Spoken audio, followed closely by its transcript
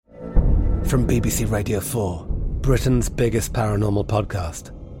From BBC Radio 4, Britain's biggest paranormal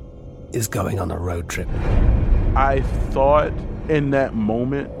podcast is going on a road trip. I thought in that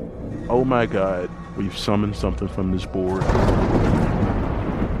moment, oh my God, we've summoned something from this board.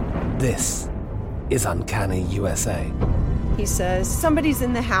 This is Uncanny USA. He says, somebody's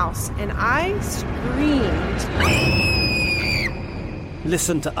in the house, and I screamed.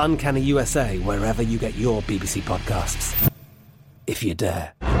 Listen to Uncanny USA wherever you get your BBC podcasts, if you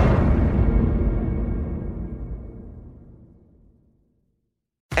dare.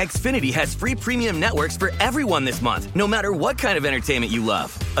 Xfinity has free premium networks for everyone this month, no matter what kind of entertainment you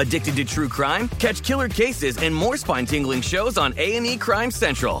love. Addicted to true crime? Catch killer cases and more spine-tingling shows on A&E Crime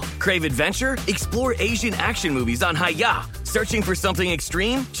Central. Crave adventure? Explore Asian action movies on Hi-YAH. Searching for something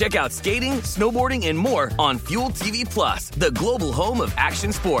extreme? Check out skating, snowboarding, and more on Fuel TV Plus, the global home of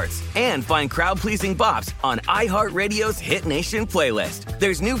action sports. And find crowd-pleasing bops on iHeartRadio's Hit Nation playlist.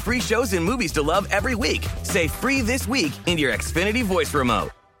 There's new free shows and movies to love every week. Say free this week in your Xfinity voice remote.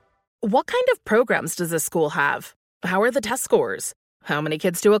 What kind of programs does this school have? How are the test scores? How many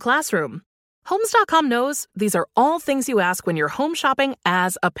kids do a classroom? Homes.com knows these are all things you ask when you're home shopping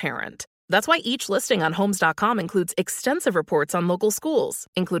as a parent. That's why each listing on Homes.com includes extensive reports on local schools,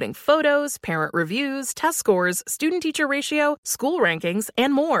 including photos, parent reviews, test scores, student-teacher ratio, school rankings,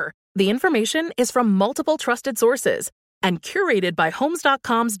 and more. The information is from multiple trusted sources and curated by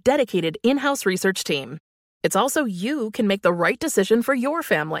Homes.com's dedicated in-house research team. It's also you can make the right decision for your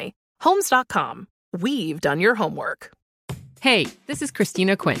family. Homes.com. We've done your homework. Hey, this is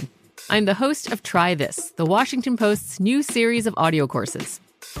Christina Quinn. I'm the host of Try This, the Washington Post's new series of audio courses.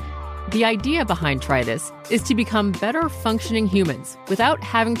 The idea behind Try This is to become better functioning humans without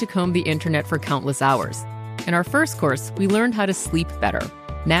having to comb the internet for countless hours. In our first course, we learned how to sleep better.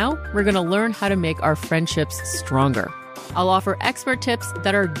 Now, we're going to learn how to make our friendships stronger. I'll offer expert tips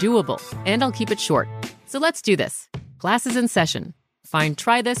that are doable, and I'll keep it short. So let's do this. Class is in session. Find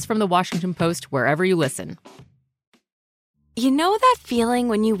Try This from the Washington Post wherever you listen. You know that feeling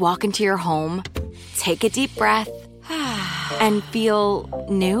when you walk into your home, take a deep breath, and feel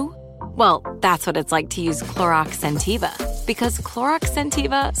new? Well, that's what it's like to use Clorox Scentiva. Because Clorox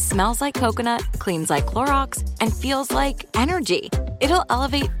Scentiva smells like coconut, cleans like Clorox, and feels like energy. It'll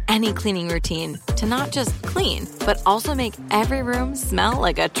elevate any cleaning routine to not just clean, but also make every room smell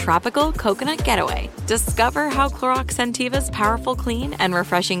like a tropical coconut getaway. Discover how Clorox Scentiva's powerful clean and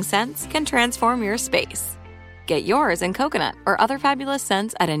refreshing scents can transform your space. Get yours in coconut or other fabulous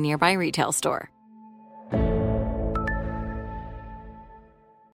scents at a nearby retail store.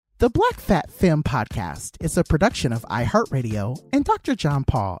 The Black Fat Femme podcast is a production of iHeartRadio and Dr. John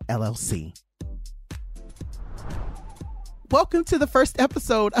Paul, LLC. Welcome to the first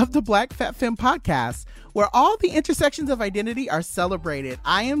episode of the Black Fat Femme podcast, where all the intersections of identity are celebrated.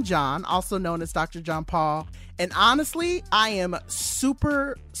 I am John, also known as Dr. John Paul, and honestly, I am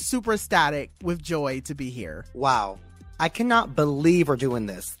super ecstatic with joy to be here. Wow. I cannot believe we're doing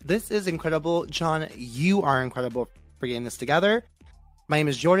this. This is incredible. John, you are incredible for getting this together. My name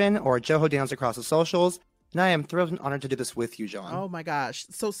is Jordan, or Joho Downs across the socials, and I am thrilled and honored to do this with you, John. Oh my gosh.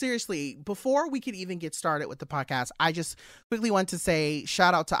 So seriously, before we could even get started with the podcast, I just quickly want to say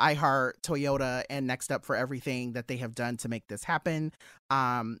shout out to iHeart, Toyota, and Next Up for everything that they have done to make this happen.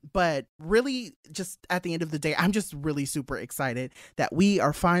 But really, just at the end of the day, I'm just really super excited that we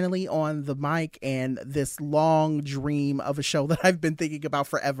are finally on the mic, and this long dream of a show that I've been thinking about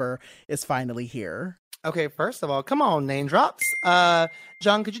forever is finally here. Okay, first of all, come on, name drops.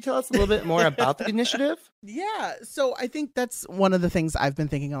 John, could you tell us a little bit more about the initiative? Yeah, so I think that's one of the things I've been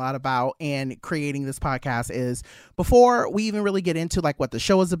thinking a lot about and creating this podcast is before we even really get into like what the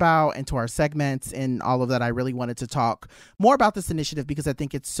show is about and to our segments and all of that, I really wanted to talk more about this initiative because I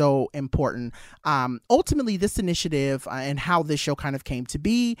think it's so important. Ultimately, this initiative and how this show kind of came to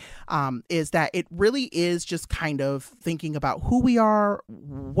be is that it really is just kind of thinking about who we are,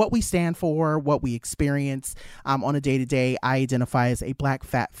 what we stand for, what we experience on a day-to-day. I identify as a Black,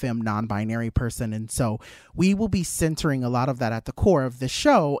 fat, femme, non-binary person, and so we will be centering a lot of that at the core of the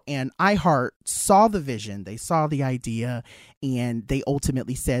show. And iHeart saw the vision, they saw the idea, and they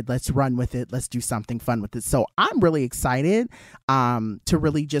ultimately said, let's run with it. Let's do something fun with it. So I'm really excited to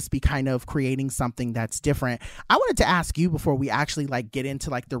really just be kind of creating something that's different. I wanted to ask you before we actually like get into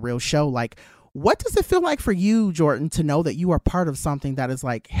like the real show, like, what does it feel like for you, Jordan, to know that you are part of something that is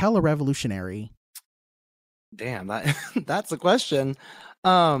like hella revolutionary? Damn, that's a question.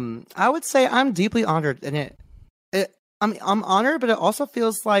 I would say I'm deeply honored, and I'm honored, but it also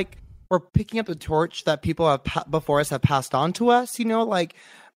feels like we're picking up the torch that people have before us have passed on to us. You know, like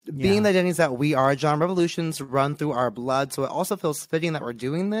being the identities that we are. John, revolutions run through our blood, so it also feels fitting that we're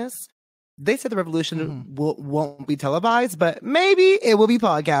doing this. They said the revolution won't be televised, but maybe it will be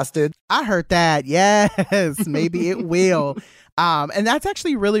podcasted. I heard that. Yes, maybe it will. And that's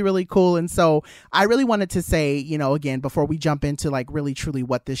actually really, really cool. And so I really wanted to say, you know, again, before we jump into like really truly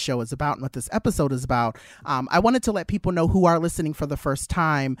what this show is about and what this episode is about, I wanted to let people know who are listening for the first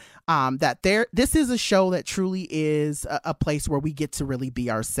time that this is a show that truly is a place where we get to really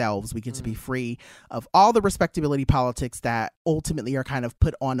be ourselves. We get to be free of all the respectability politics that ultimately are kind of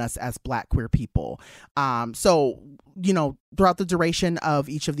put on us as Black queer people. So, you know, throughout the duration of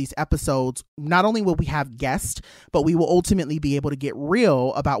each of these episodes, not only will we have guests, but we will ultimately be able to get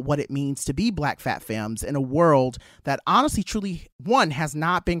real about what it means to be Black fat femmes in a world that honestly, truly, one, has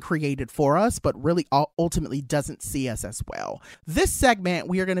not been created for us, but really ultimately doesn't see us as well. This segment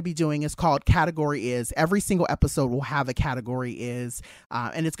we are going to be doing is called Category Is. Every single episode will have a category is,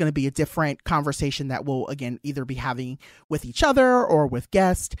 and it's going to be a different conversation that we'll, again, either be having with each other or with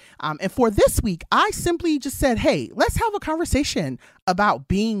guests. And for this week, I simply just said, hey, let's have a conversation about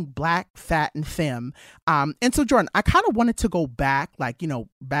being Black, fat, and femme. And so, Jordan, I kind of wanted to go back, like, you know,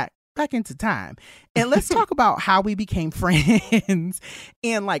 back into time, and let's talk about how we became friends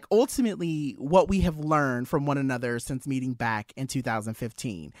and like ultimately what we have learned from one another since meeting back in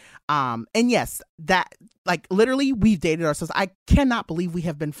 2015. And yes, that like literally we've dated ourselves. I cannot believe we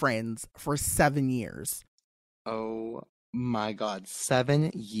have been friends for 7 years. Oh my God,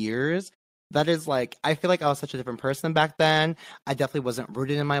 7 years? That is like, I feel like I was such a different person back then. I definitely wasn't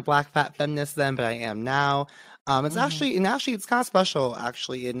rooted in my Black fat feminist then, but I am now. It's actually it's kind of special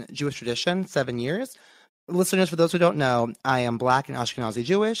actually in Jewish tradition, 7 years. Listeners, for those who don't know, I am Black and Ashkenazi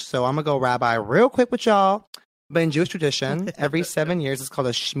Jewish, so I'm gonna go rabbi real quick with y'all. But in Jewish tradition, every 7 years is called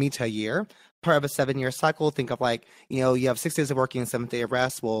a Shemitah year, part of a 7-year cycle. Think of like, you know, you have 6 days of working and 7th day of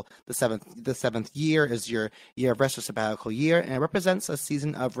rest. Well, the seventh year is your year of rest or sabbatical year, and it represents a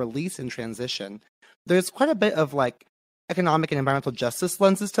season of release and transition. There's quite a bit of like economic and environmental justice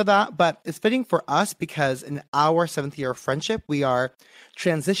lenses to that, but it's fitting for us because in our 7th year of friendship, we are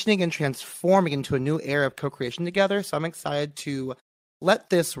transitioning and transforming into a new era of co-creation together. So I'm excited to let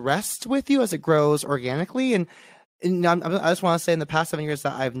this rest with you as it grows organically. And I just want to say in the past 7 years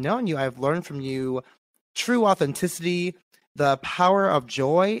that I've known you, I've learned from you true authenticity, the power of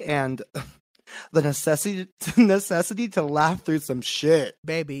joy, and the necessity to laugh through some shit.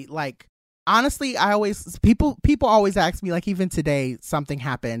 Baby, like, honestly, people always ask me, like even today, something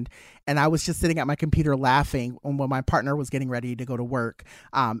happened and I was just sitting at my computer laughing when my partner was getting ready to go to work.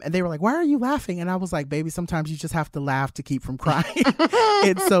 And they were like, why are you laughing? And I was like, baby, sometimes you just have to laugh to keep from crying.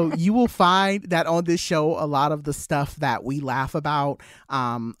 And so you will find that on this show, a lot of the stuff that we laugh about,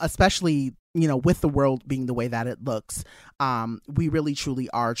 especially, you know, with the world being the way that it looks, we really truly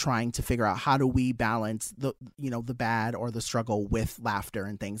are trying to figure out how do we balance the bad or the struggle with laughter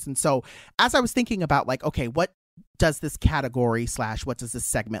and things. And so as I was thinking about like, okay, what does this category / what does this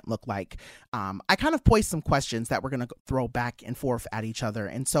segment look like? I kind of posed some questions that we're going to throw back and forth at each other.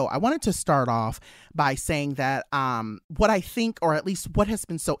 And so I wanted to start off by saying that what I think, or at least what has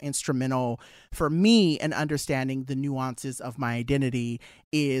been so instrumental for me in understanding the nuances of my identity,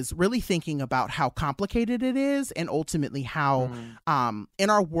 is really thinking about how complicated it is, and ultimately how in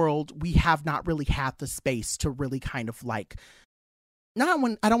our world we have not really had the space to really kind of like, I don't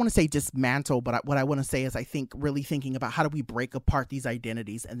want to say dismantle, but what I want to say is I think really thinking about how do we break apart these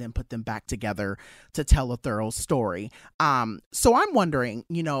identities and then put them back together to tell a thorough story. So I'm wondering,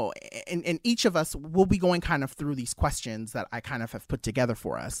 you know, and each of us will be going kind of through these questions that I kind of have put together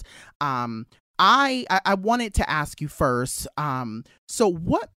for us. I wanted to ask you first, so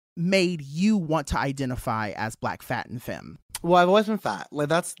what made you want to identify as Black, fat, and femme? Well, I've always been fat. Like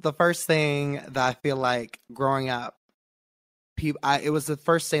that's the first thing that I feel like growing up, it was the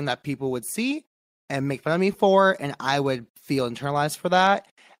first thing that people would see and make fun of me for, and I would feel internalized for that.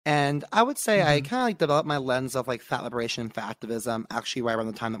 And I would say I kind of like developed my lens of like fat liberation and fat activism actually right around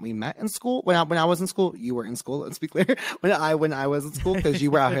the time that we met in school. When I was in school, you were in school, let's be clear. When I was in school, because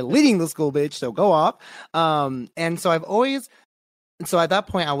you were out here leading the school, bitch, so go off. And so at that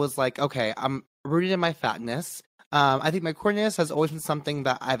point I was like, okay, I'm rooted in my fatness. I think my queerness has always been something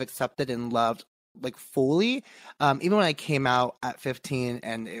that I've accepted and loved like fully, even when I came out at 15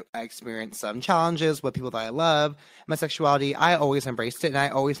 and I experienced some challenges with people that I love, my sexuality, I always embraced it, and I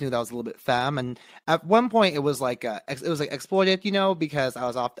always knew that I was a little bit femme. And at one point, it was like exploited, you know, because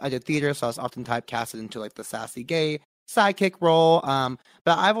I did theater, so I was often typecasted into like the sassy gay sidekick role.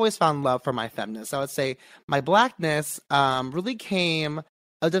 But I've always found love for my feminist. I would say my Blackness really came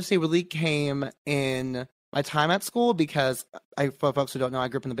in my time at school, because for folks who don't know, I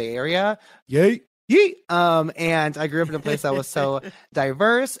grew up in the Bay Area. Yay! Yeet. And I grew up in a place that was so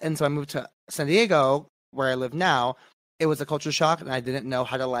diverse. And so I moved to San Diego, where I live now. It was a culture shock, and I didn't know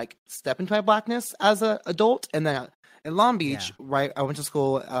how to like step into my blackness as an adult. And then in Long Beach, right, I went to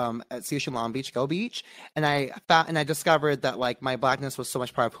school at CSU Long Beach, Go Beach, and I discovered that like my blackness was so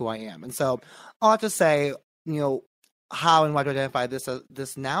much part of who I am. And so I'll have to say, how and why do I identify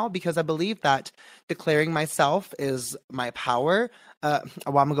this now? Because I believe that declaring myself is my power. Well,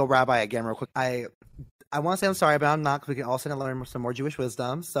 I'm gonna go rabbi again real quick. I want to say I'm sorry, but I'm not, because we can also learn some more Jewish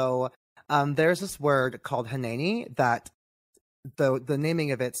wisdom. So there's this word called Hanani that the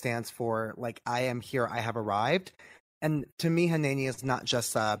naming of it stands for like, I am here, I have arrived. And to me, Hanani is not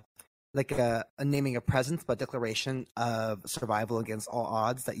just like a naming of presence, but declaration of survival against all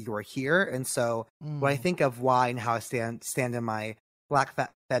odds that you are here. And so when I think of why and how I stand in my Black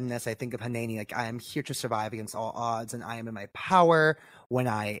feminist, I think of Hanani, like I am here to survive against all odds, and I am in my power when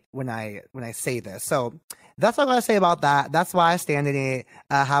I say this. So that's what I gotta say about that. That's why I stand in it.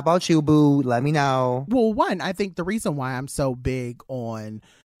 How about you, boo? Let me know. Well, one, I think the reason why I'm so big on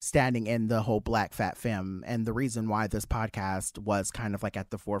standing in the whole Black fat femme, and the reason why this podcast was kind of like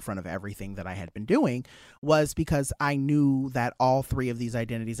at the forefront of everything that I had been doing, was because I knew that all three of these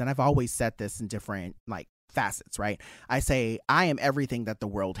identities, and I've always said this in different like facets, right? I say I am everything that the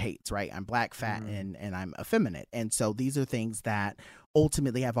world hates, right? I'm Black, fat, and I'm effeminate. And so these are things that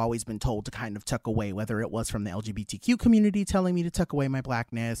ultimately I've always been told to kind of tuck away, whether it was from the LGBTQ community telling me to tuck away my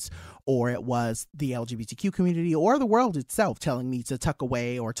Blackness, or it was the LGBTQ community or the world itself telling me to tuck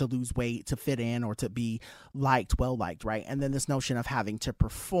away or to lose weight, to fit in, or to be well liked, right? And then this notion of having to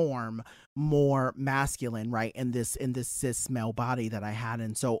perform more masculine, right, in this cis male body that I had.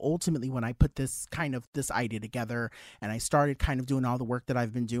 And so ultimately when I put this idea together, and I started kind of doing all the work that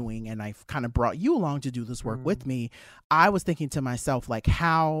I've been doing, and I've kind of brought you along to do this work with me, I was thinking to myself, like,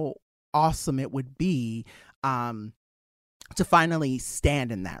 how awesome it would be to finally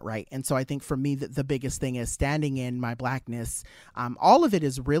stand in that, right? And so I think for me, the biggest thing is standing in my Blackness. All of it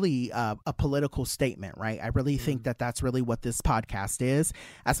is really a political statement, right? I really think that that's really what this podcast is.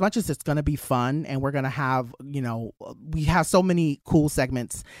 As much as it's going to be fun, and we're going to have, we have so many cool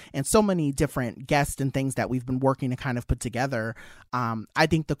segments and so many different guests and things that we've been working to kind of put together. I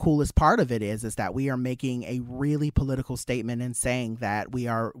think the coolest part of it is that we are making a really political statement and saying that we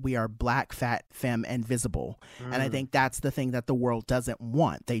are Black, fat, femme, and visible. And I think that's the thing that the world doesn't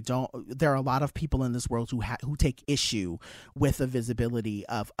want. There are a lot of people in this world who take issue with the visibility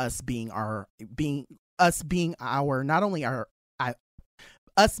of us being our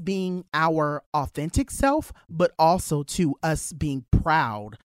authentic self, but also to us being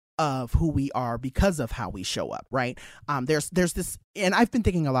proud of who we are because of how we show up, right? There's this, and I've been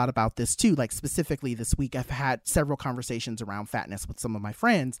thinking a lot about this too, like specifically this week, I've had several conversations around fatness with some of my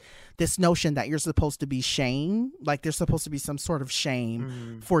friends, this notion that you're supposed to be shame, like there's supposed to be some sort of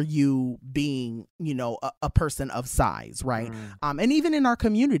shame for you being, a person of size, right? And even in our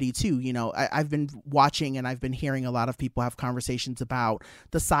community too, I've been watching and I've been hearing a lot of people have conversations about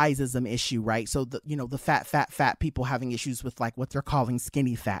the sizeism issue, right? So the fat people having issues with like what they're calling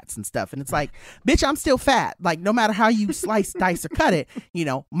skinny fats and stuff. And it's like, bitch, I'm still fat. Like no matter how you slice, dice, or cut it,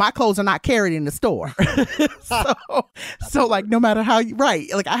 my clothes are not carried in the store. so like no matter how you,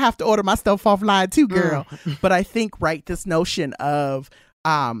 right, like I have to order my stuff offline too, girl. But I think, right, this notion of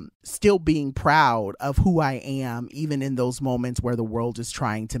still being proud of who I am, even in those moments where the world is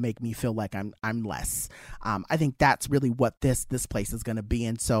trying to make me feel like I'm less. I think that's really what this place is going to be.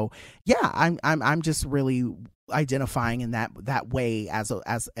 And so, yeah, I'm just really identifying in that way as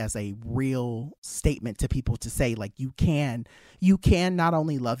a real statement to people to say, like, you can not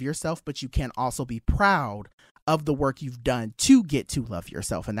only love yourself, but you can also be proud of the work you've done to get to love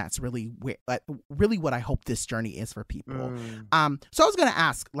yourself. And that's really what I hope this journey is for people. So I was going to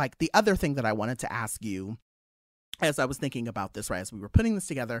ask, like, the other thing that I wanted to ask you as I was thinking about this, right, as we were putting this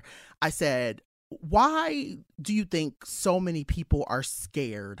together, I said, why do you think so many people are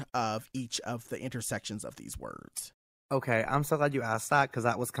scared of each of the intersections of these words? Okay, I'm so glad you asked that, because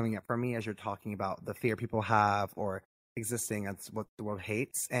that was coming up for me as you're talking about the fear people have or existing as what the world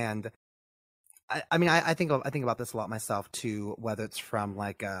hates. And I think about this a lot myself too, whether it's from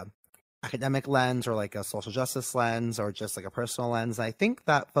like a academic lens or like a social justice lens or just like a personal lens. I think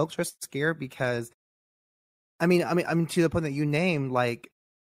that folks are scared because I mean to the point that you named, like,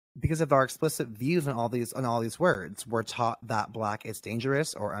 because of our explicit views on all these words, we're taught that Black is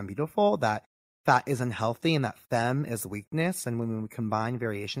dangerous or unbeautiful, that fat is unhealthy, and that femme is weakness. And when we combine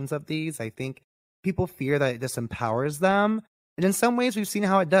variations of these, I think people fear that it disempowers them. And in some ways, we've seen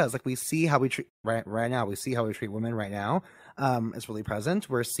how it does. Like, we see how we treat right now. We see how we treat women right now. It's really present.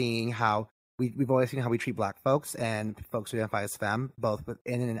 We're seeing how we've always seen how we treat Black folks and folks who identify as femme, both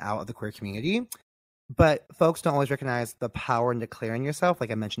within and out of the queer community. But folks don't always recognize the power in declaring yourself,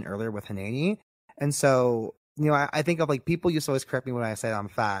 like I mentioned earlier with Hanani. And so, I think of like people used to always correct me when I said I'm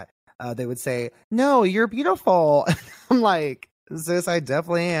fat. They would say, "No, you're beautiful." I'm like, "Sis, I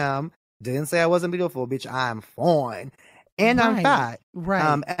definitely am. Didn't say I wasn't beautiful, bitch. I'm fine, and I'm fat."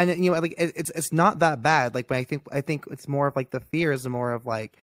 Right. And like it's not that bad. Like, but I think it's more of like the fear is more of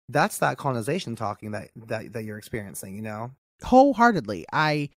like that's that colonization talking that you're experiencing. Wholeheartedly,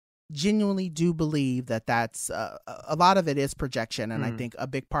 I genuinely do believe that that's a lot of it is projection, and I think a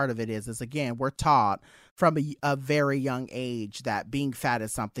big part of it is again, we're taught from a very young age that being fat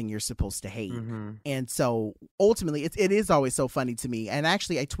is something you're supposed to hate. And so ultimately it is always so funny to me, and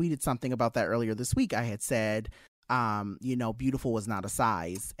actually I tweeted something about that earlier this week. I had said beautiful is not a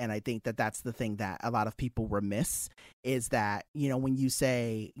size. And I think that that's the thing that a lot of people remiss is that, when you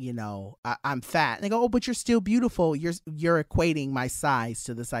say, I'm fat, and they go, "Oh, but you're still beautiful." You're equating my size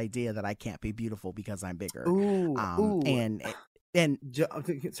to this idea that I can't be beautiful because I'm bigger. Ooh. And sorry,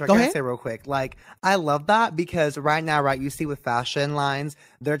 go can I ahead. say real quick? Like, I love that because right now, right, you see with fashion lines,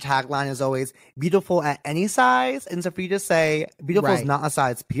 their tagline is always beautiful at any size. And so for you to say beautiful is not a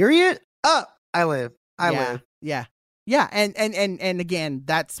size, period. I live. Yeah. And again,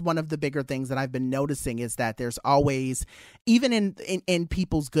 that's one of the bigger things that I've been noticing is that there's always, even in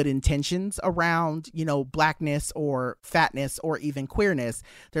people's good intentions around, Blackness or fatness or even queerness,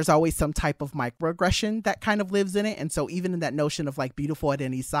 there's always some type of microaggression that kind of lives in it. And so even in that notion of like beautiful at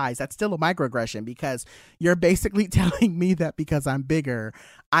any size, that's still a microaggression because you're basically telling me that because I'm bigger,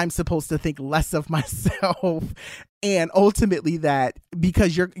 I'm supposed to think less of myself. And ultimately that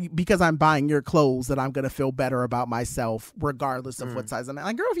because I'm buying your clothes that I'm going to feel better about myself regardless of what size I'm at.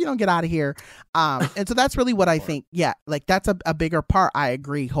 Like, girl, if you don't get out of here. And so that's really what I think. Yeah. Like that's a bigger part. I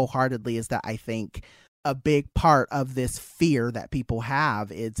agree wholeheartedly is that I think a big part of this fear that people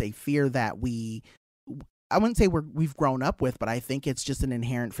have is a fear that I wouldn't say we've grown up with, but I think it's just an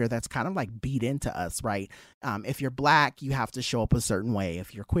inherent fear that's kind of like beat into us, right? If you're Black, you have to show up a certain way.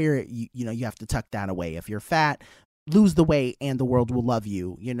 If you're queer, you have to tuck that away. If you're fat, lose the weight and the world will love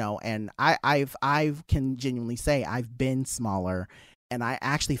you, and I can genuinely say I've been smaller and I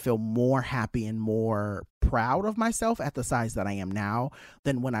actually feel more happy and more proud of myself at the size that I am now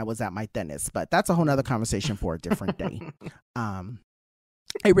than when I was at my thinnest. But that's a whole nother conversation for a different day.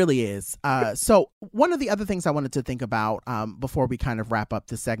 It really is. So one of the other things I wanted to think about before we kind of wrap up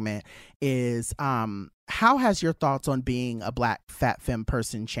this segment is how has your thoughts on being a Black fat femme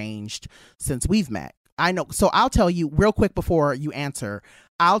person changed since we've met? I know. So I'll tell you real quick before you answer,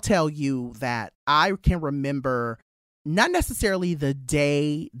 I'll tell you that I can remember not necessarily the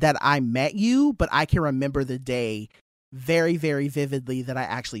day that I met you, but I can remember the day very, very vividly that I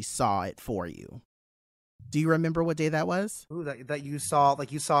actually saw it for you. Do you remember what day that was? Ooh, that you saw,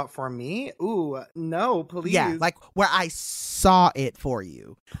 like you saw it for me? Ooh, no, please. Yeah, like where I saw it for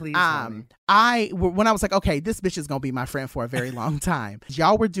you. Please. When I was like, okay, this bitch is going to be my friend for a very long time.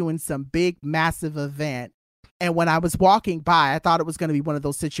 Y'all were doing some big, massive event. And when I was walking by, I thought it was going to be one of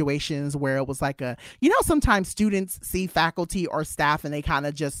those situations where it was like sometimes students see faculty or staff and they kind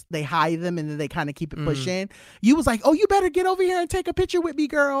of they hide them and then they kind of keep it pushing. You was like, "Oh, you better get over here and take a picture with me,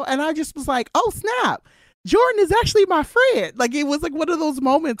 girl." And I just was like, "Oh, snap. Jordan is actually my friend." Like it was like one of those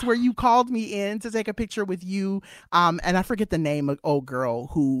moments where you called me in to take a picture with you. And I forget the name of old girl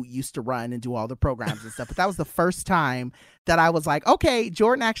who used to run and do all the programs and stuff. But that was the first time that I was like, okay,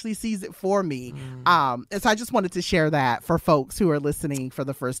 Jordan actually sees it for me. And so I just wanted to share that for folks who are listening for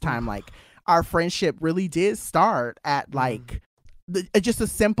the first time. Like our friendship really did start at like just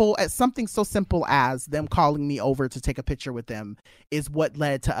something so simple as them calling me over to take a picture with them is what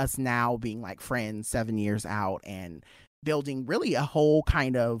led to us now being like friends 7 years out and building really a whole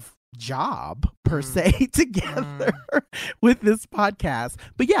kind of job per se together with this podcast.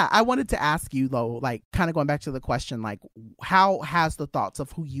 But yeah, I wanted to ask you though, like kind of going back to the question, like how has the thoughts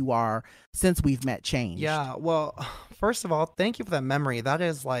of who you are since we've met changed? Yeah, well, first of all, thank you for that memory. That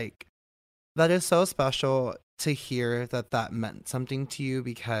is so special to hear that meant something to you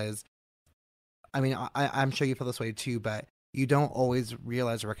because, I mean, I'm sure you feel this way too, but you don't always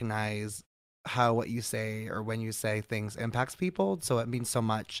realize or recognize how what you say or when you say things impacts people. So it means so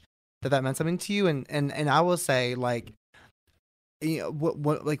much that meant something to you. And I will say, like,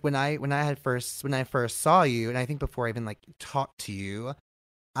 what like when I first saw you, and I think before I even like talked to you,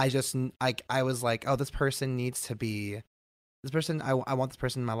 I was like, oh, this person needs to be this person. I want this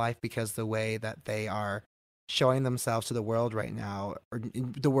person in my life because the way that they are showing themselves to the world right now, or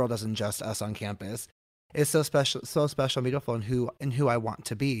the world isn't just us on campus, is so special, and beautiful, and who I want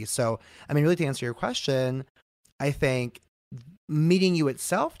to be. So, I mean, really, to answer your question, I think meeting you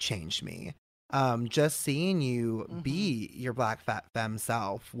itself changed me. Just seeing you be your Black fat femme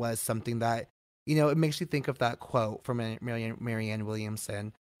self was something that, you know, it makes you think of that quote from Marianne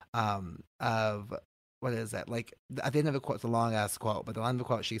Williamson, of, what is it? Like, at the end of the quote, it's a long ass quote, but the end of the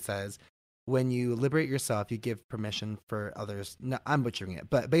quote, she says, when you liberate yourself, you give permission for others. No, I'm butchering it,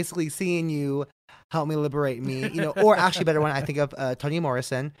 but basically seeing you help me liberate me, you know, or actually better one, I think of Toni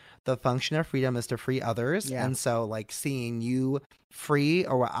Morrison, the function of freedom is to free others. Yeah. And so like seeing you free,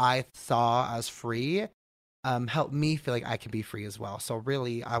 or what I saw as free, helped me feel like I can be free as well. So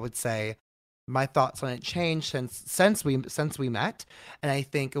really, I would say my thoughts on it changed since we met. And I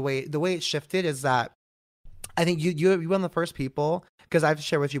think the way it shifted is that I think you're one of the first people, because I've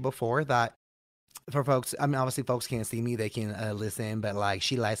shared with you before that for folks, I mean, obviously folks can't see me, they can listen, but like,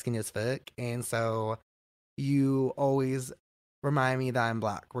 she light skinned as fuck. And so you always remind me that I'm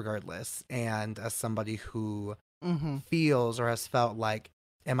Black regardless. And as somebody who feels or has felt like,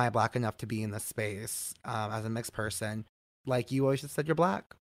 am I Black enough to be in this space as a mixed person? Like, you always just said, you're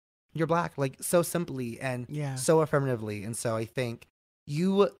Black, like, so simply and so affirmatively. And so I think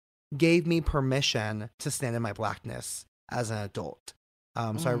you gave me permission to stand in my Blackness as an adult.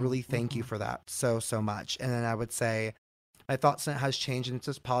 So I really thank you for that so much. And then I would say my thoughts on it has changed in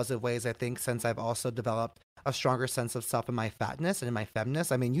just positive ways, I think, since I've also developed a stronger sense of self in my fatness and in my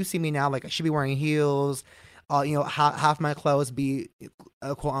femness. I mean, you see me now, like, I should be wearing heels. You know, half my clothes be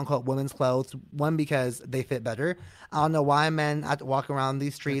quote unquote women's clothes. One, because they fit better. I don't know why men walk around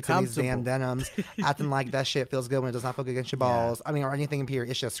these streets in these damn denims acting like that shit feels good when it does not feel good against your balls. I mean, or anything in here.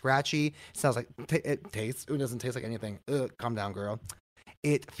 It's just scratchy. It smells like it tastes. It doesn't taste like anything. Ugh, calm down, girl.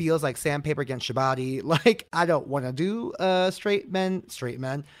 It feels like sandpaper against your body. Like, I don't want to do straight men,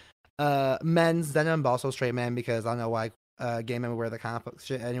 men's denim, but also straight men, because I don't know why gay men would wear the kind of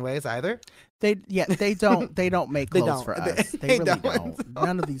shit anyways either. They don't make clothes for us. They really don't.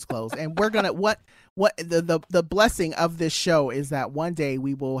 None of these clothes. And we're gonna what the blessing of this show is that one day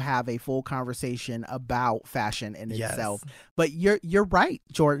we will have a full conversation about fashion in itself. But you're right,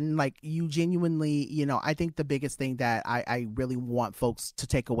 Jordan. Like, you genuinely, you know, I think the biggest thing that I really want folks to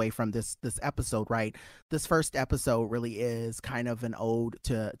take away from this episode, right? This first episode really is kind of an ode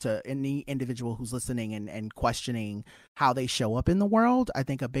to any individual who's listening and questioning how they show up in the world. I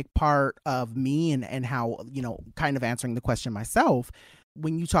think a big part of me and how, you know, kind of answering the question myself,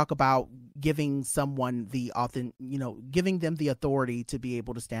 when you talk about giving someone giving them the authority to be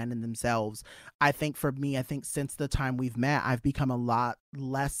able to stand in themselves, I think for me, since the time we've met, I've become a lot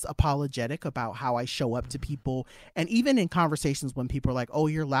less apologetic about how I show up to people. And even in conversations when people are like, oh,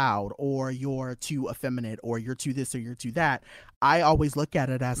 you're loud, or you're too effeminate, or you're too this, or you're too that, I always look at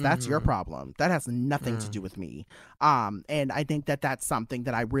it as that's your problem. That has nothing to do with me. And I think that that's something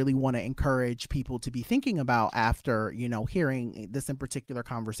that I really want to encourage people to be thinking about after, you know, hearing this in particular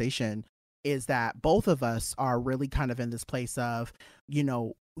conversation, is that both of us are really kind of in this place of, you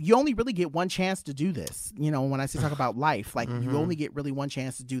know, you only really get one chance to do this. You know, when I say talk about life, like you only get really one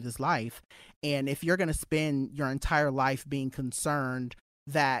chance to do this life. And if you're going to spend your entire life being concerned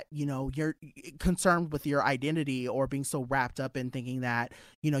that, you know, you're concerned with your identity, or being so wrapped up in thinking that,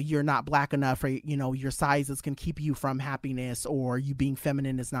 you know, you're not Black enough, or, you know, your sizes can keep you from happiness, or you being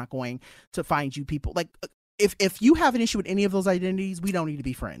feminine is not going to find you people, like, if you have an issue with any of those identities, we don't need to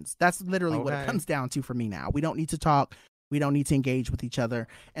be friends. That's literally what it comes down to for me now. We don't need to talk. We don't need to engage with each other.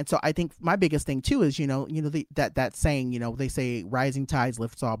 And so I think my biggest thing too is, that saying, they say rising tides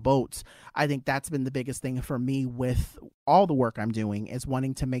lifts all boats. I think that's been the biggest thing for me with all the work I'm doing, is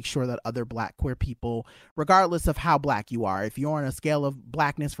wanting to make sure that other Black queer people, regardless of how Black you are, if you're on a scale of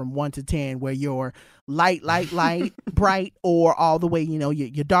Blackness from 1 to 10, where you're light, bright, or all the way,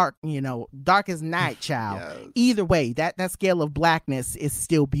 you're dark, dark as night, child. Yes. Either way, that scale of Blackness is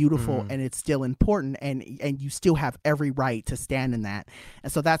still beautiful and it's still important, and you still have every right to stand in that.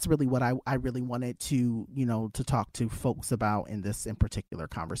 And so that's really what I really wanted to, to talk to folks about in this in particular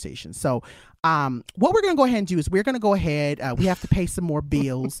conversation. So what we're going to go ahead and do is we're going to go ahead. We have to pay some more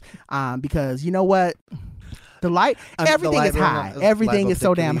bills because you know what? Everything is high. Everything is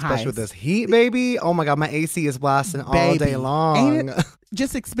so damn high. Especially with this heat, baby. Oh my God, my AC is blasting all day long. Ain't it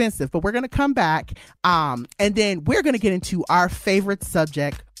just expensive? But we're going to come back and then we're going to get into our favorite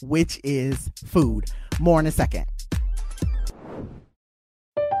subject, which is food. More in a second.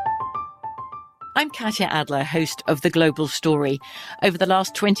 I'm Katya Adler, host of The Global Story. Over the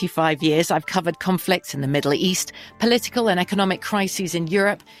last 25 years, I've covered conflicts in the Middle East, political and economic crises in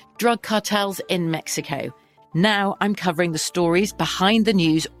Europe, drug cartels in Mexico. Now I'm covering the stories behind the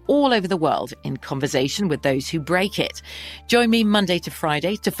news all over the world in conversation with those who break it. Join me Monday to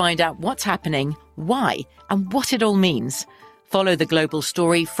Friday to find out what's happening, why, and what it all means. Follow The Global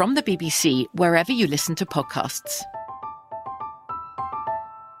Story from the BBC wherever you listen to podcasts.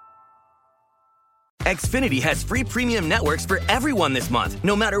 Xfinity has free premium networks for everyone this month,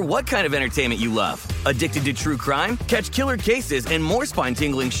 no matter what kind of entertainment you love. Addicted to true crime? Catch killer cases and more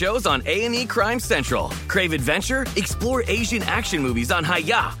spine-tingling shows on A&E Crime Central. Crave adventure? Explore Asian action movies on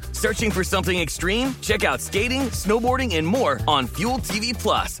Hi-Ya. Searching for something extreme? Check out skating, snowboarding, and more on Fuel TV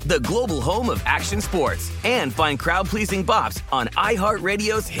Plus, the global home of action sports. And find crowd-pleasing bops on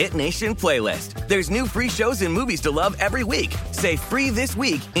iHeartRadio's Hit Nation playlist. There's new free shows and movies to love every week. Say free this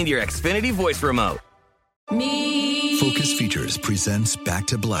week in your Xfinity voice remote. Focus Features presents Back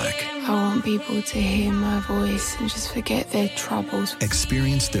to Black. I want people to hear my voice and just forget their troubles.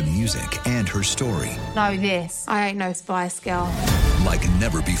 Experience the music and her story. Know this, I ain't no Spice Girl. Like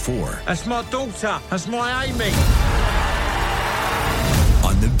never before. That's my daughter. That's my Amy.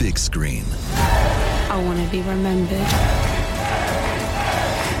 On the big screen. I want to be remembered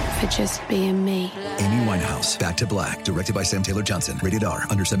for just being me. Amy Winehouse, Back to Black, directed by Sam Taylor Johnson. Rated R,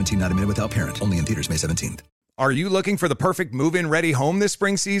 under 17, not a minute without parent. Only in theaters May 17th. Are you looking for the perfect move-in ready home this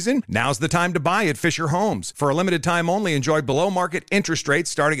spring season? Now's the time to buy at Fisher Homes. For a limited time only, enjoy below-market interest rates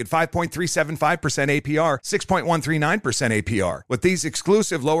starting at 5.375% APR, 6.139% APR. With these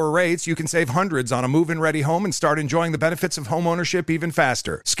exclusive lower rates, you can save hundreds on a move-in ready home and start enjoying the benefits of homeownership even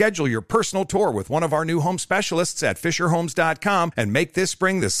faster. Schedule your personal tour with one of our new home specialists at FisherHomes.com and make this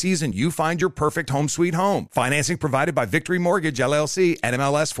spring the season you find your perfect home sweet home. Financing provided by Victory Mortgage, LLC,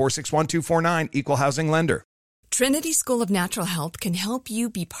 NMLS 461249, Equal Housing Lender. Trinity School of Natural Health can help you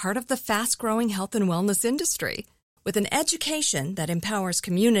be part of the fast-growing health and wellness industry. With an education that empowers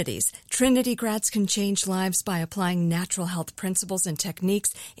communities, Trinity grads can change lives by applying natural health principles and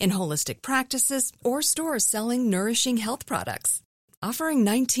techniques in holistic practices or stores selling nourishing health products. Offering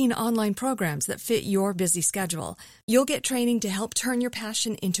 19 online programs that fit your busy schedule, you'll get training to help turn your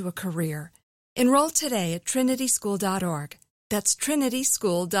passion into a career. Enroll today at trinityschool.org. That's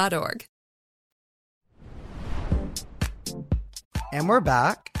trinityschool.org. And we're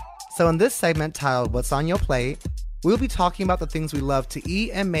back. So in this segment titled What's on Your Plate, we'll be talking about the things we love to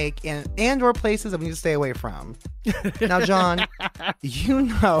eat and make and or places that we need to stay away from. Now, John, you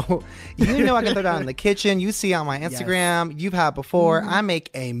know I can throw down in the kitchen. You see on my Instagram, You've had before. I make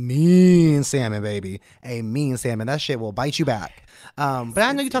a mean salmon, baby. A mean salmon. That shit will bite you back. But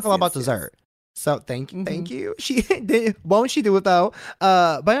I know you talk a lot about dessert. So thank you. She won't she do it though?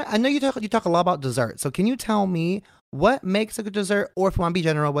 But I know you talk a lot about dessert. So can you tell me what makes a good dessert, or if you want to be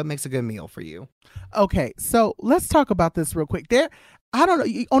general, what makes a good meal for you? Okay, so let's talk about this real quick. I don't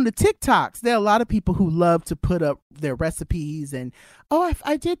know, on the TikToks, there are a lot of people who love to put up their recipes and,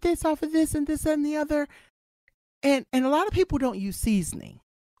 I did this off of this and this and the other. And a lot of people don't use seasoning.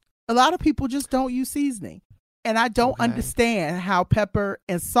 A lot of people just don't use seasoning. And I don't understand how pepper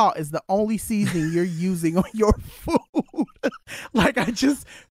and salt is the only seasoning you're using on your food. Like, I just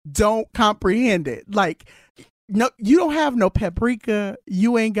don't comprehend it. Like, no, you don't have no paprika.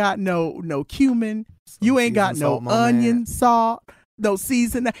 You ain't got no cumin. You ain't got no onion, salt, no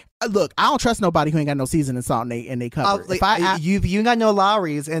seasoning. Look, I don't trust nobody who ain't got no seasoning salt in they cupboard. You ain't got no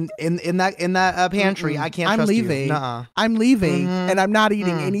Lowry's in that pantry. I can't trust leaving. you. I'm leaving, and I'm not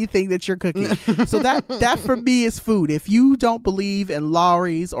eating anything that you're cooking. So that for me is food. If you don't believe in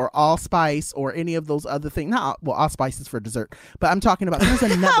Lowry's or allspice or any of those other things, allspice is for dessert. But I'm talking about there's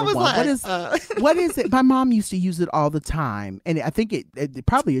another one. What is it? My mom used to use it all the time, and I think it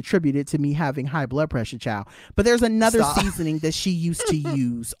probably attributed to me having high blood pressure, child. But there's another seasoning that she used to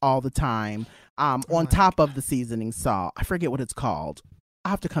use all the time on top of the seasoning salt. I forget what it's called.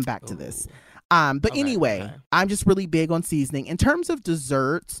 I'll have to come back to this. But anyway, I'm just really big on seasoning. In terms of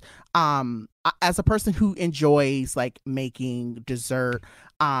desserts, as a person who enjoys like making dessert,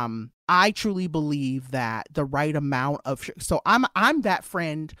 I truly believe that the right amount of so I'm that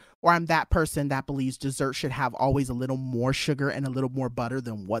friend, or I'm that person that believes dessert should have always a little more sugar and a little more butter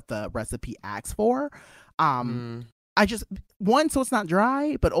than what the recipe asks for. I just, one, so it's not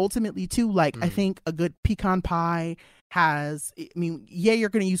dry, but ultimately too, like, I think a good pecan pie has, you're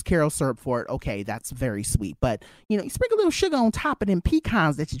going to use carob syrup for it. Okay, that's very sweet. But, you sprinkle a little sugar on top of them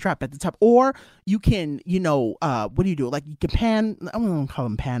pecans that you drop at the top. Or you can, what do you do? Like, you can I'm going to call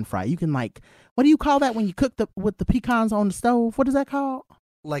them pan fry. You can, like, what do you call that when you cook with the pecans on the stove? What is that called?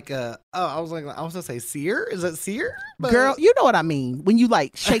 I was gonna say sear. Is it sear? But, girl, you know what I mean when you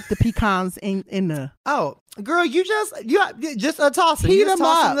like shake the pecans in the. Oh, girl, you just toss them. Heat You just them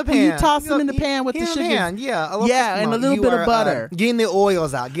toss up. them in the pan. You toss them in the pan with the sugar. Yeah, and a little bit of butter. Getting the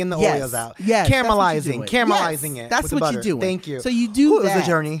oils out. Yes, caramelizing it. That's with the what butter. you're doing. Thank you. So you do It that. was a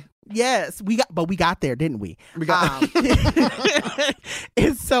journey. Yes, we got there, didn't we? We got.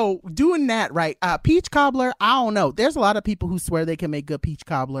 And so doing that, right? Peach cobbler, I don't know. There's a lot of people who swear they can make good peach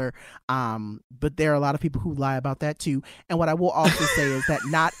cobbler, but there are a lot of people who lie about that too. And what I will also say is that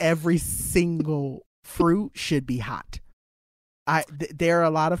not every single fruit should be hot. There are a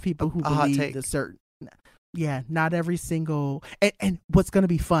lot of people who believe the certain. Yeah, not every single and what's going to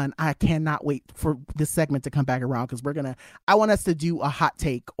be fun, I cannot wait for this segment to come back around because I want us to do a hot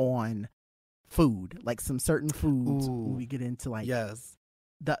take on food, like some certain foods. When we get into like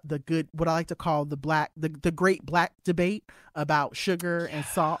the good, what I like to call the great black debate about sugar and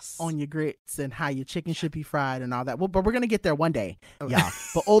salt on your grits and how your chicken should be fried and all that. Well, but we're going to get there one day, y'all.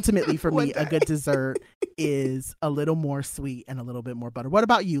 But ultimately for me, a good dessert is a little more sweet and a little bit more butter. What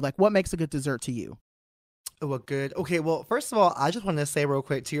about you? Like what makes a good dessert to you? Well, good. Okay, well, first of all, I just want to say real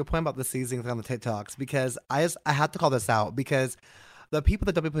quick to your point about the seasonings on the TikToks, because I had to call this out, because the people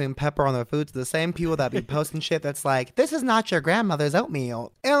that don't be putting pepper on their foods are the same people that be posting shit that's like, this is not your grandmother's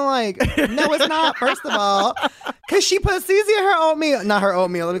oatmeal. And I'm like, no, it's not, first of all. Because she put seasoning in her oatmeal. Not her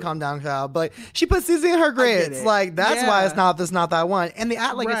oatmeal, let me calm down, child. But she put seasoning in her grits. Like, that's why it's not that one. And they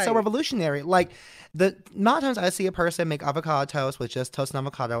act like it's so revolutionary. Like, the amount of times I see a person make avocado toast with just toast and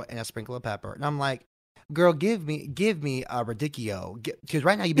avocado and a sprinkle of pepper. And I'm like, girl, give me a radicchio, because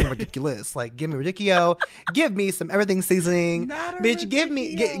right now you're being ridiculous. Like, give me radicchio, give me some everything seasoning, bitch. Give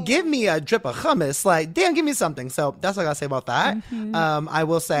me a drip of hummus. Like, damn, give me something. So that's what I gotta say about that. Mm-hmm. I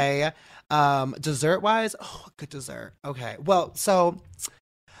will say, dessert wise, good dessert. Okay, well, so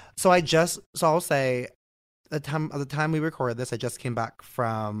I'll say, the time we recorded this, I just came back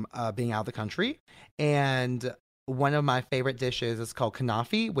from being out of the country, and one of my favorite dishes is called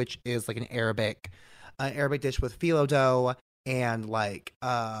kanafi, which is like an Arabic dish with phyllo dough and like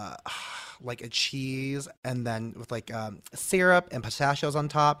a cheese, and then with like syrup and pistachios on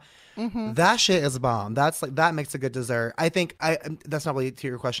top. Mm-hmm. That shit is bomb. That makes a good dessert. I think that's not really to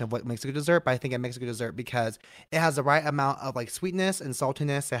your question of what makes a good dessert, but I think it makes a good dessert because it has the right amount of like sweetness and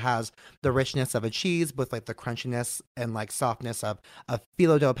saltiness. It has the richness of a cheese with like the crunchiness and like softness of a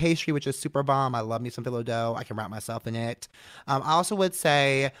phyllo dough pastry, which is super bomb. I love me some phyllo dough. I can wrap myself in it. I also would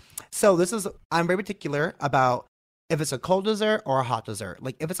say, I'm very particular about if it's a cold dessert or a hot dessert.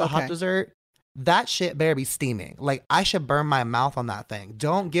 Like if it's a hot dessert, that shit better be steaming. Like, I should burn my mouth on that thing.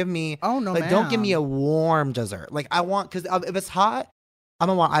 Don't give me don't give me a warm dessert. Like, I want, because if it's hot, I'm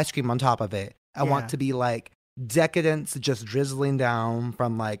gonna want ice cream on top of it. I want to be like decadence just drizzling down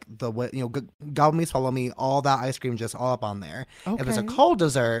from like gobble me, swallow me, all that ice cream just all up on there. If it's a cold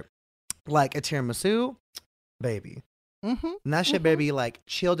dessert, like a tiramisu, baby. Mm-hmm. And that shit better be like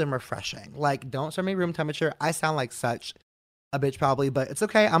chilled and refreshing. Like, don't serve me room temperature. I sound like such a bitch probably, but it's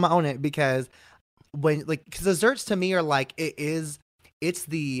okay. I'm gonna own it, because because desserts to me are like, it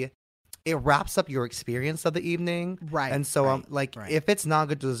wraps up your experience of the evening. Right. And so if it's not a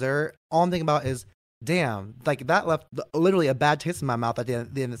good dessert, all I'm thinking about is, damn, like that left literally a bad taste in my mouth at the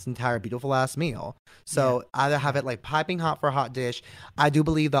end of this entire beautiful ass meal. So either have it like piping hot for a hot dish. I do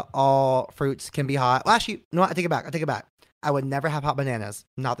believe that all fruits can be hot. Well, actually, no, I take it back. I would never have hot bananas.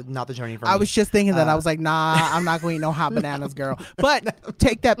 Not the journey for me. I was just thinking that. I was like, nah, I'm not going to eat no hot bananas, girl. But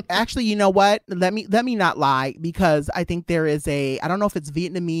take that. Actually, you know what? Let me not lie, because I think there is I don't know if it's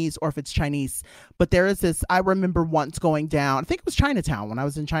Vietnamese or if it's Chinese, but there is this. I remember once going down, I think it was Chinatown, when I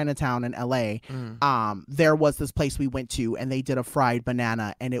was in Chinatown in LA. There was this place we went to, and they did a fried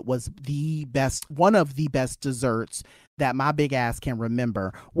banana, and it was one of the best desserts that my big ass can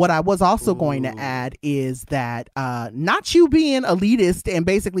remember. What I was also going to add is that not you being elitist and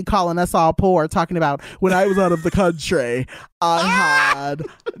basically calling us all poor, talking about when I was out of the country, that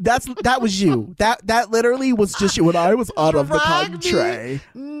was you. That literally was just you. When I was out of the country.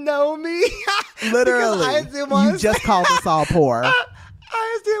 Know me. Literally. You just called us all poor.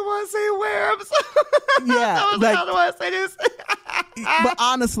 I just didn't want to say where. I'm sorry. Yeah. I don't want to say this. But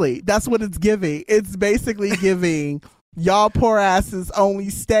honestly, that's what it's giving. It's basically giving y'all poor asses only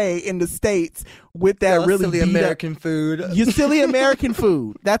stay in the States with that really silly American food. You silly American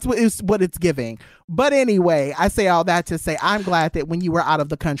food. That's what it's giving. But anyway, I say all that to say I'm glad that when you were out of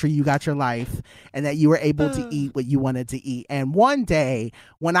the country, you got your life and that you were able to eat what you wanted to eat. And one day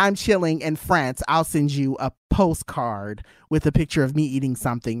when I'm chilling in France, I'll send you a postcard with a picture of me eating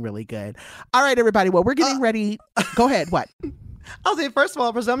something really good. All right, everybody. Well, we're getting ready. Go ahead. What? I'll say, first of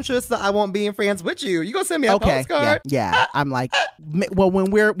all, presumptuous that I won't be in France with you. You gonna send me a postcard? Yeah. I'm like, well,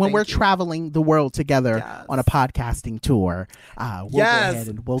 when we're traveling the world together on a podcasting tour, we'll go ahead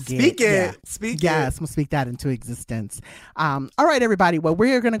and we'll get Speak it. Yes, we'll speak that into existence. All right, everybody. Well,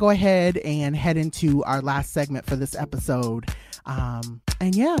 we're gonna go ahead and head into our last segment for this episode.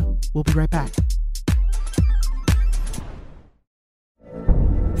 And yeah, we'll be right back.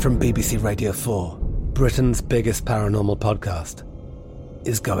 From BBC Radio 4, Britain's biggest paranormal podcast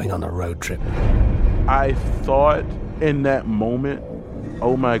is going on a road trip. I thought in that moment,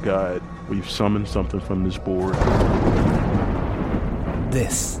 oh my God, we've summoned something from this board.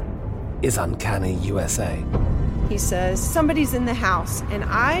 This is Uncanny USA. He says, somebody's in the house, and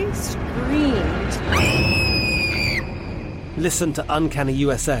I screamed. Listen to Uncanny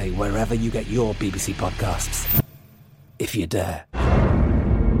USA wherever you get your BBC podcasts, if you dare.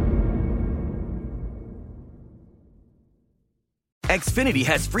 Xfinity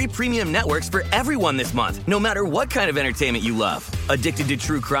has free premium networks for everyone this month, no matter what kind of entertainment you love. Addicted to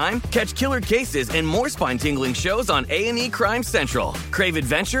true crime? Catch killer cases and more spine-tingling shows on A&E Crime Central. Crave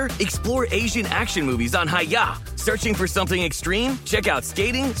adventure? Explore Asian action movies on Hi-Ya. Searching for something extreme? Check out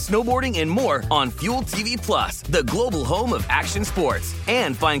skating, snowboarding, and more on Fuel TV Plus, the global home of action sports.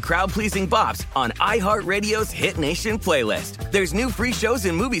 And find crowd-pleasing bops on iHeartRadio's Hit Nation playlist. There's new free shows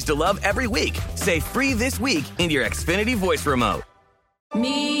and movies to love every week. Say free this week in your Xfinity voice remote.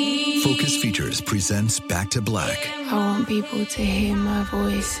 Focus Features presents Back to Black. I want people to hear my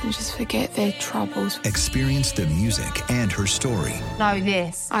voice and just forget their troubles. Experience the music and her story Know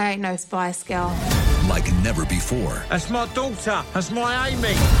this, I ain't no Spice Girl. like never before. That's my daughter. That's my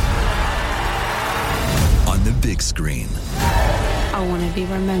Amy. On the big screen. I want to be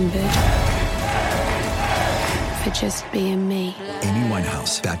remembered for just being me. Amy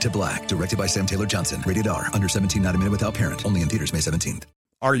Winehouse, Back to Black, directed by Sam Taylor Johnson. Rated R, under 17, not a minute without parent. Only in theaters May 17th.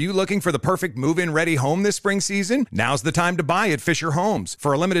 Are you looking for the perfect move-in ready home this spring season? Now's the time to buy at Fisher Homes.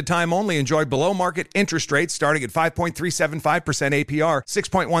 For a limited time only, enjoy below-market interest rates starting at 5.375% APR,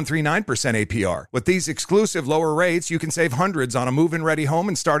 6.139% APR. With these exclusive lower rates, you can save hundreds on a move-in ready home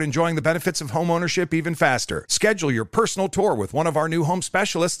and start enjoying the benefits of homeownership even faster. Schedule your personal tour with one of our new home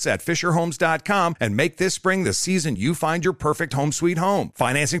specialists at FisherHomes.com and make this spring the season you find your perfect home sweet home.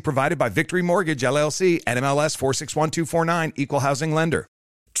 Financing provided by Victory Mortgage, LLC, NMLS 461249, Equal Housing Lender.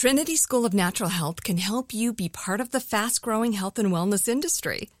 Trinity School of Natural Health can help you be part of the fast-growing health and wellness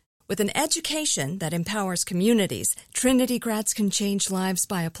industry. With an education that empowers communities, Trinity grads can change lives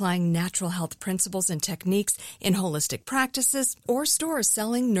by applying natural health principles and techniques in holistic practices or stores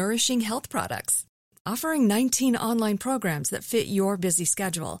selling nourishing health products. Offering 19 online programs that fit your busy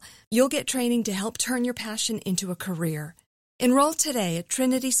schedule, you'll get training to help turn your passion into a career. Enroll today at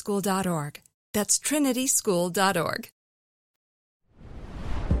trinityschool.org. That's trinityschool.org.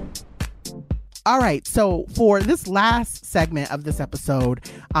 All right, so for this last segment of this episode,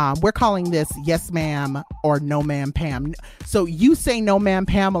 we're calling this Yes Ma'am or No Ma'am Pam. So you say No Ma'am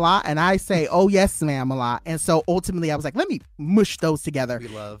Pam a lot, and I say Oh Yes Ma'am a lot. And so ultimately I was like, let me mush those together.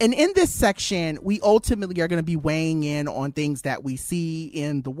 And in this section, we ultimately are going to be weighing in on things that we see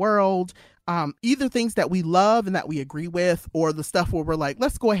in the world, either things that we love and that we agree with, or the stuff where we're like,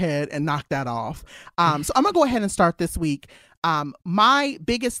 let's go ahead and knock that off. So I'm going to go ahead and start this week. My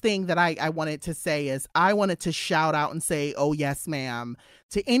biggest thing that I wanted to say is I wanted to shout out and say, oh, yes, ma'am,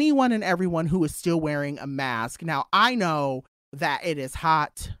 to anyone and everyone who is still wearing a mask. Now, I know that it is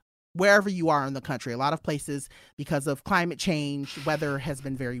hot wherever you are in the country. A lot of places, because of climate change, weather has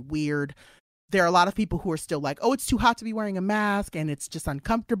been very weird. There are a lot of people who are still like, oh, it's too hot to be wearing a mask and it's just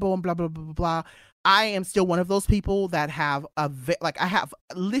uncomfortable and blah, blah, blah, blah, blah. I am still one of those people that have I have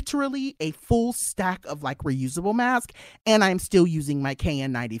literally a full stack of like reusable masks, and I'm still using my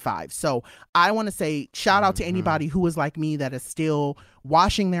KN95. So I want to say shout out to anybody who is like me that is still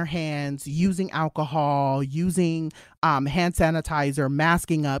washing their hands, using alcohol, using hand sanitizer,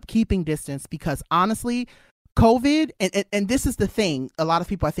 masking up, keeping distance, because honestly, COVID, and this is the thing a lot of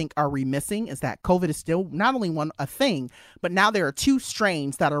people I think are remissing, is that COVID is still not only a thing, but now there are two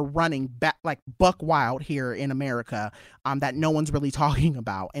strains that are running back like buck wild here in America that no one's really talking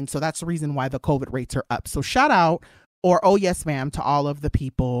about. And so that's the reason why the COVID rates are up. So shout out, or oh yes ma'am, to all of the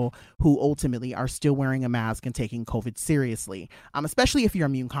people who ultimately are still wearing a mask and taking COVID seriously, especially if you're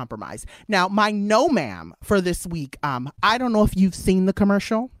immune compromised. Now, my no ma'am for this week, I don't know if you've seen the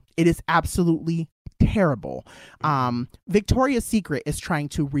commercial. It is absolutely terrible. Victoria's Secret is trying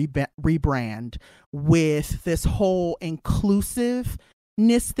to rebrand with this whole inclusiveness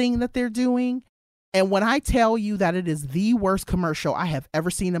thing that they're doing. And when I tell you that it is the worst commercial I have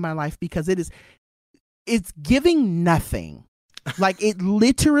ever seen in my life, because it's giving nothing. Like, it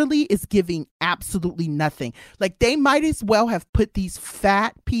literally is giving absolutely nothing. Like, they might as well have put these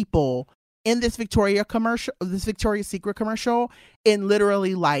fat people in this Victoria's Secret commercial in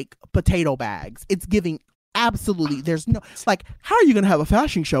literally like potato bags. It's giving absolutely, there's no, like, how are you going to have a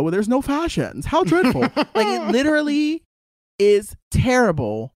fashion show where there's no fashions? How dreadful. Like, it literally is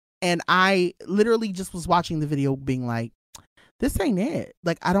terrible. And I literally just was watching the video being like, this ain't it.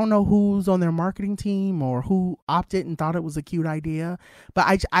 Like, I don't know who's on their marketing team or who opted and thought it was a cute idea.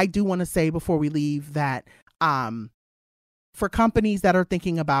 But I do want to say before we leave that for companies that are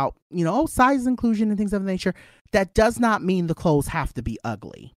thinking about, size inclusion and things of that nature, that does not mean the clothes have to be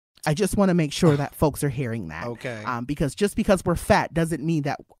ugly. I just want to make sure that folks are hearing that. Okay. Because just because we're fat doesn't mean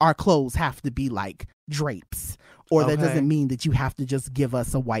that our clothes have to be like drapes, or that doesn't mean that you have to just give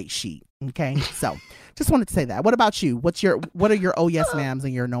us a white sheet. Okay. So just wanted to say that. What about you? What are your oh yes ma'ams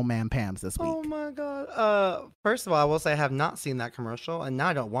and your no ma'am Pams this week? Oh my God. First of all, I will say I have not seen that commercial, and now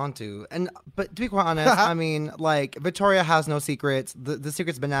I don't want to. But to be quite honest, I mean, like, Victoria has no secrets. The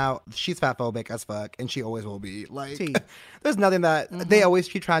secret's been out. She's fat phobic as fuck, and she always will be. Like, there's nothing that they always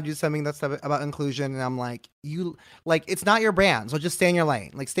keep trying to do something that's about inclusion, and I'm like, it's not your brand, so just stay in your lane.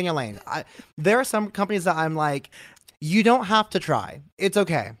 Like, stay in your lane. There are some companies that I'm like, you don't have to try. It's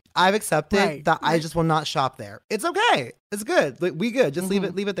okay. I've accepted that I just will not shop there. It's okay. It's good. We good. Just leave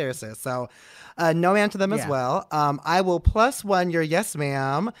it there, sis. So no ma'am to them as well. I will +1 your yes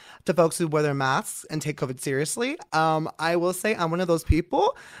ma'am to folks who wear their masks and take COVID seriously. I will say I'm one of those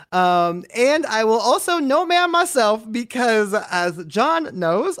people. And I will also no ma'am myself, because as John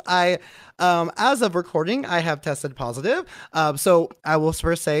knows, as of recording, I have tested positive. So I will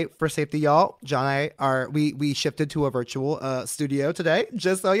first say, for safety, y'all, John and I we shifted to a virtual studio today.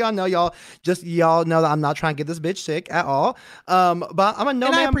 Just so y'all know, y'all know that I'm not trying to get this bitch sick at all. But I'm a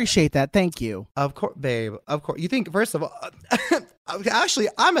no ma'am. I appreciate that. Thank you. Of course, babe. Of course. You think, first of all, actually,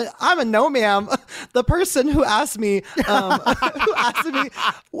 I'm a no ma'am. The person who asked me,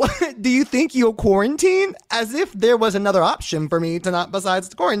 do you think you'll quarantine? As if there was another option for me to not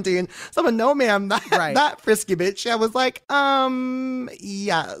besides quarantine. So I'm a no ma'am. That frisky bitch. I was like,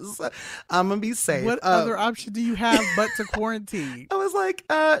 yes, I'm gonna be safe. What other option do you have but to quarantine? I was like,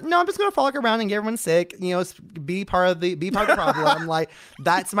 no, I'm just gonna frolic around and get everyone sick. Be part of the problem. Like,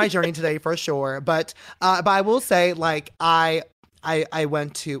 that's my journey today for sure. But I will say, like, I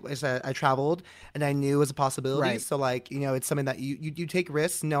traveled, and I knew it was a possibility. Right. So, like, it's something that you take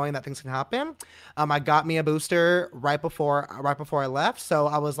risks knowing that things can happen. I got me a booster right before I left. So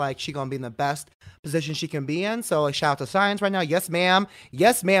I was like, she gonna be in the best position she can be in. So, like, shout out to science right now. Yes, ma'am.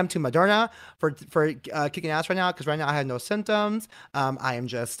 Yes, ma'am to Moderna for kicking ass right now. Cause right now I had no symptoms. I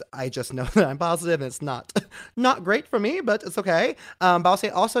just know that I'm positive, and it's not great for me, but it's okay. But I'll say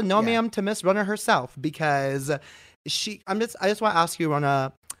also no ma'am to Miss Runner herself, because I just want to ask you,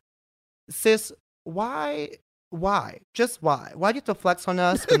 Rona, sis, why? Just why? Why do you have to flex on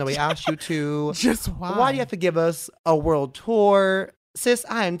us when we asked you to? Just why? Why do you have to give us a world tour? Sis,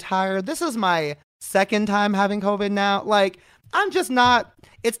 I am tired. This is my second time having COVID now. Like, I'm just not,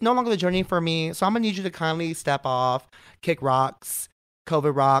 it's no longer the journey for me. So I'm going to need you to kindly step off, kick rocks,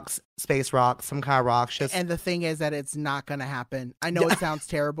 COVID rocks, space rocks, some kind of rocks. And the thing is that it's not going to happen. I know it sounds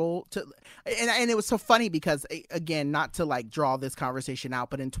terrible and it was so funny because, again, not to like draw this conversation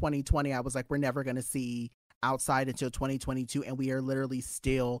out, but in 2020, I was like, we're never going to see outside until 2022. And we are literally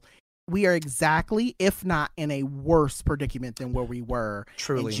we are exactly, if not in a worse predicament than where we were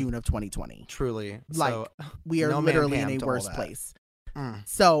in June of 2020. Truly. Like, so, we are literally in a worse place.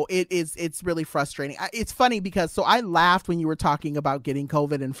 So it's really frustrating. It's funny because I laughed when you were talking about getting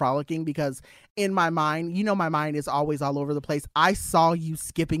COVID and frolicking, because in my mind, my mind is always all over the place. I saw you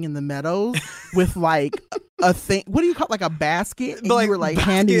skipping in the meadows with like a thing. What do you call it? Like a basket? And you were like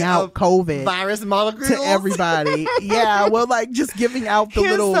handing out COVID virus molecules to everybody. Yeah, well, like just giving out the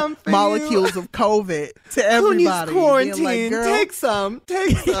little molecules of COVID to everybody. Who needs quarantine? Like, girl, take some.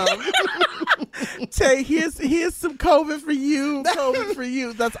 Here's some COVID for you. COVID for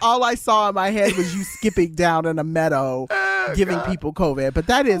you. That's all I saw in my head was you skipping down in a meadow, giving people COVID. But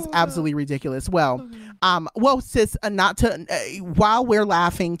that is absolutely ridiculous. Well, sis, while we're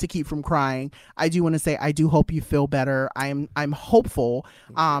laughing to keep from crying, I do want to say I do hope you feel better. I'm hopeful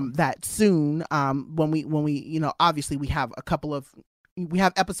that soon, when we obviously we have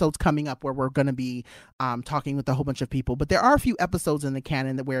episodes coming up where we're going to be talking with a whole bunch of people, but there are a few episodes in the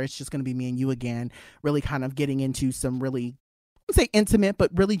canon where it's just going to be me and you again, really kind of getting into some really, I wouldn't say intimate, but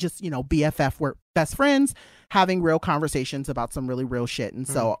really just, BFF best friends having real conversations about some really real shit. And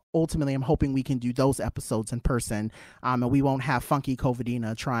so ultimately, I'm hoping we can do those episodes in person, and we won't have funky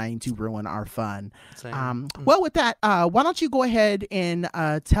Covidina trying to ruin our fun. Well, with that, why don't you go ahead and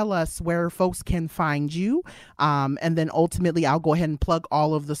tell us where folks can find you, and then ultimately I'll go ahead and plug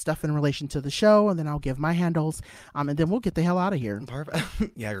all of the stuff in relation to the show, and then I'll give my handles, and then we'll get the hell out of here.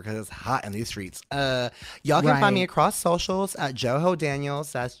 Perfect. Yeah, because it's hot in these streets. Y'all can find me across socials at Joho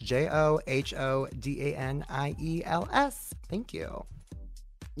Daniels. That's JOHODANIELS. Thank you.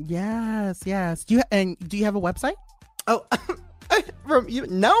 Yes. Do you have a website? Oh, you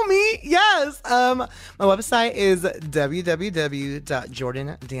know me. Yes. My website is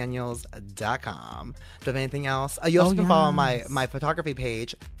www.jordandaniels.com. Do you have anything else? You also can follow my photography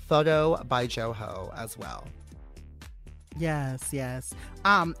page, Photo by Joho, as well. Yes.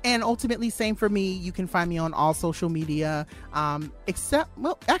 And ultimately, same for me. You can find me on all social media, except,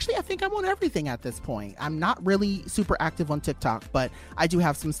 well, actually, I think I'm on everything at this point. I'm not really super active on TikTok, but I do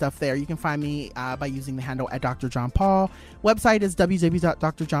have some stuff there. You can find me by using the handle at Dr. John Paul. Website is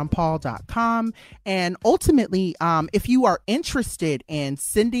www.drjohnpaul.com. And ultimately, if you are interested in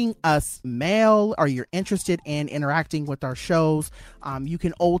sending us mail or you're interested in interacting with our shows, you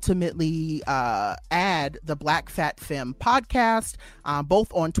can ultimately add the Black Fat Femme podcast,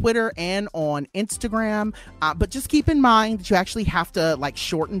 both on Twitter and on Instagram. But just keep in mind that you actually have to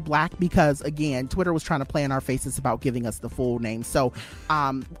shorten Black, because again, Twitter was trying to play in our faces about giving us the full name. So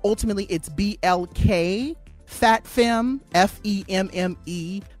ultimately it's BLK Fat Femme,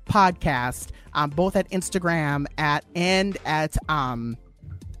 FEMME podcast, both at Instagram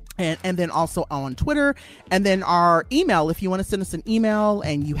and then also on Twitter. And then our email, if you want to send us an email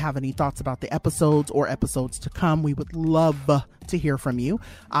and you have any thoughts about the episodes or episodes to come, we would love to hear from you.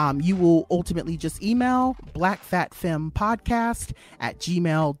 You will ultimately just email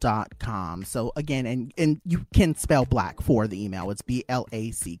blackfatfemmepodcast@gmail.com. So again, and you can spell black for the email. It's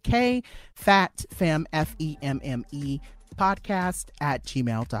BLACK, fat femme, FEMME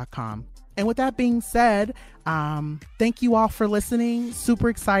podcast@gmail.com. And with that being said, thank you all for listening. Super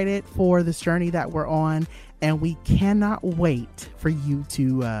excited for this journey that we're on, and we cannot wait for you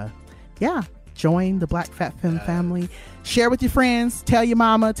to, join the Black Fat Femme family. Share with your friends, tell your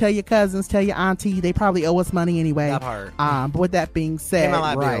mama, tell your cousins, tell your auntie. They probably owe us money anyway. That part. But with that being said,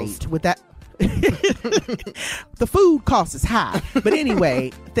 bills. with that, the food cost is high. But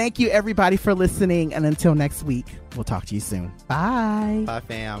anyway, thank you everybody for listening, and until next week, we'll talk to you soon. Bye. Bye,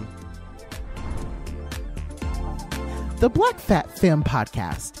 fam. The Black Fat Femme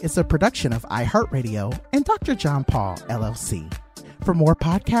podcast is a production of iHeartRadio and Dr. John Paul, LLC. For more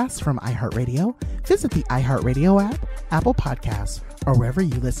podcasts from iHeartRadio, visit the iHeartRadio app, Apple Podcasts, or wherever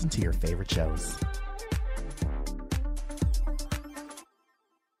you listen to your favorite shows.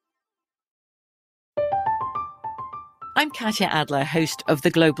 I'm Katya Adler, host of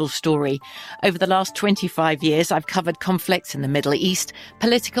The Global Story. Over the last 25 years, I've covered conflicts in the Middle East,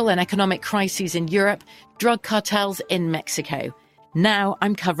 political and economic crises in Europe, drug cartels in Mexico. Now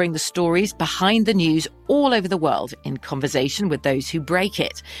I'm covering the stories behind the news all over the world in conversation with those who break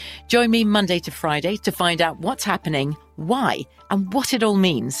it. Join me Monday to Friday to find out what's happening, why, and what it all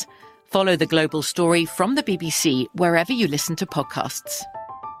means. Follow The Global Story from the BBC wherever you listen to podcasts.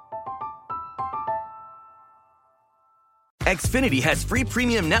 Xfinity has free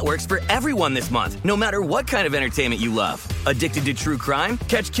premium networks for everyone this month, no matter what kind of entertainment you love. Addicted to true crime?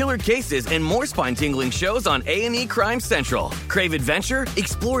 Catch killer cases and more spine-tingling shows on A&E Crime Central. Crave adventure?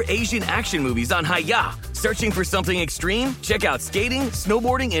 Explore Asian action movies on Hi-Ya. Searching for something extreme? Check out skating,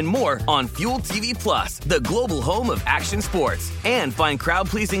 snowboarding, and more on Fuel TV Plus, the global home of action sports. And find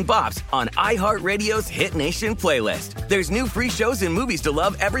crowd-pleasing bops on iHeartRadio's Hit Nation playlist. There's new free shows and movies to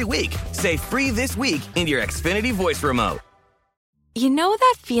love every week. Say free this week in your Xfinity voice remote. You know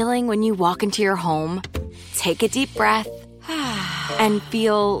that feeling when you walk into your home, take a deep breath, and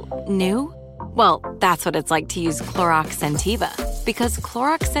feel new? Well, that's what it's like to use Clorox Scentiva. Because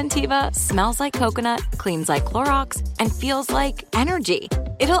Clorox Scentiva smells like coconut, cleans like Clorox, and feels like energy.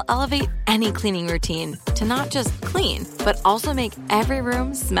 It'll elevate any cleaning routine to not just clean, but also make every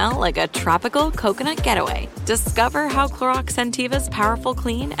room smell like a tropical coconut getaway. Discover how Clorox Scentiva's powerful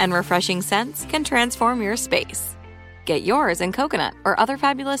clean and refreshing scents can transform your space. Get yours in coconut or other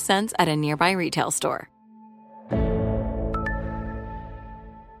fabulous scents at a nearby retail store.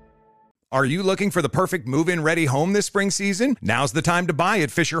 Are you looking for the perfect move-in ready home this spring season? Now's the time to buy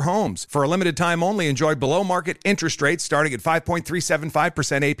at Fisher Homes. For a limited time only, enjoy below-market interest rates starting at 5.375%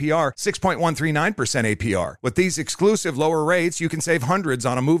 APR, 6.139% APR. With these exclusive lower rates, you can save hundreds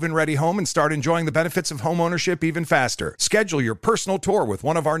on a move-in ready home and start enjoying the benefits of homeownership even faster. Schedule your personal tour with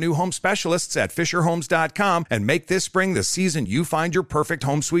one of our new home specialists at FisherHomes.com and make this spring the season you find your perfect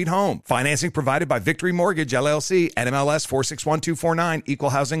home sweet home. Financing provided by Victory Mortgage, LLC, NMLS 461249,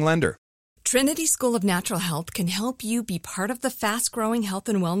 Equal Housing Lender. Trinity School of Natural Health can help you be part of the fast-growing health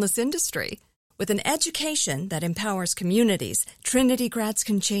and wellness industry. With an education that empowers communities, Trinity grads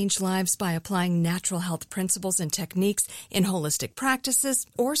can change lives by applying natural health principles and techniques in holistic practices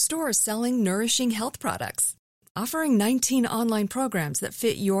or stores selling nourishing health products. Offering 19 online programs that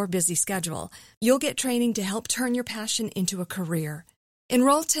fit your busy schedule, you'll get training to help turn your passion into a career.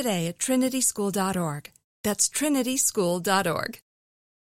 Enroll today at trinityschool.org. That's trinityschool.org.